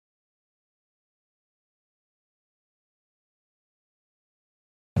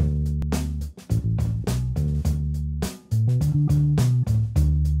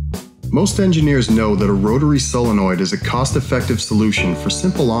Most engineers know that a rotary solenoid is a cost-effective solution for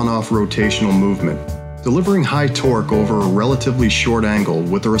simple on-off rotational movement, delivering high torque over a relatively short angle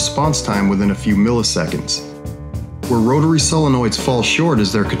with a response time within a few milliseconds. Where rotary solenoids fall short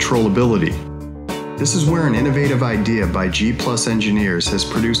is their controllability. This is where an innovative idea by Geeplus engineers has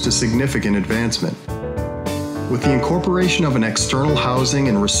produced a significant advancement. With the incorporation of an external housing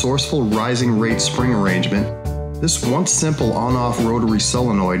and resourceful rising rate spring arrangement, this once simple on-off rotary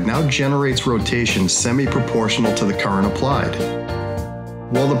solenoid now generates rotation semi-proportional to the current applied.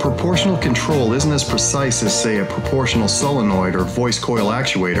 While the proportional control isn't as precise as, say, a proportional solenoid or voice coil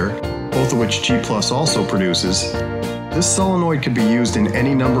actuator, both of which Geeplus also produces, this solenoid can be used in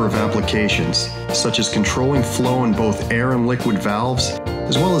any number of applications, such as controlling flow in both air and liquid valves,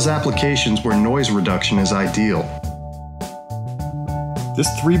 as well as applications where noise reduction is ideal. This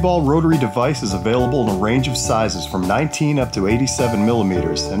 3-ball rotary device is available in a range of sizes from 19 up to 87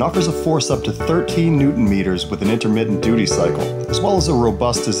 millimeters and offers a force up to 13 Newton meters with an intermittent duty cycle, as well as a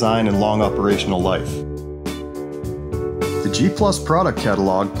robust design and long operational life. The Geeplus product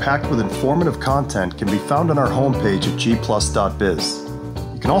catalog, packed with informative content, can be found on our homepage at geeplus.biz.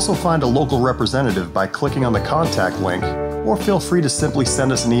 You can also find a local representative by clicking on the contact link, or feel free to simply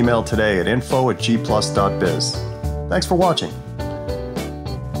send us an email today at info@geeplus.biz. Thanks for watching.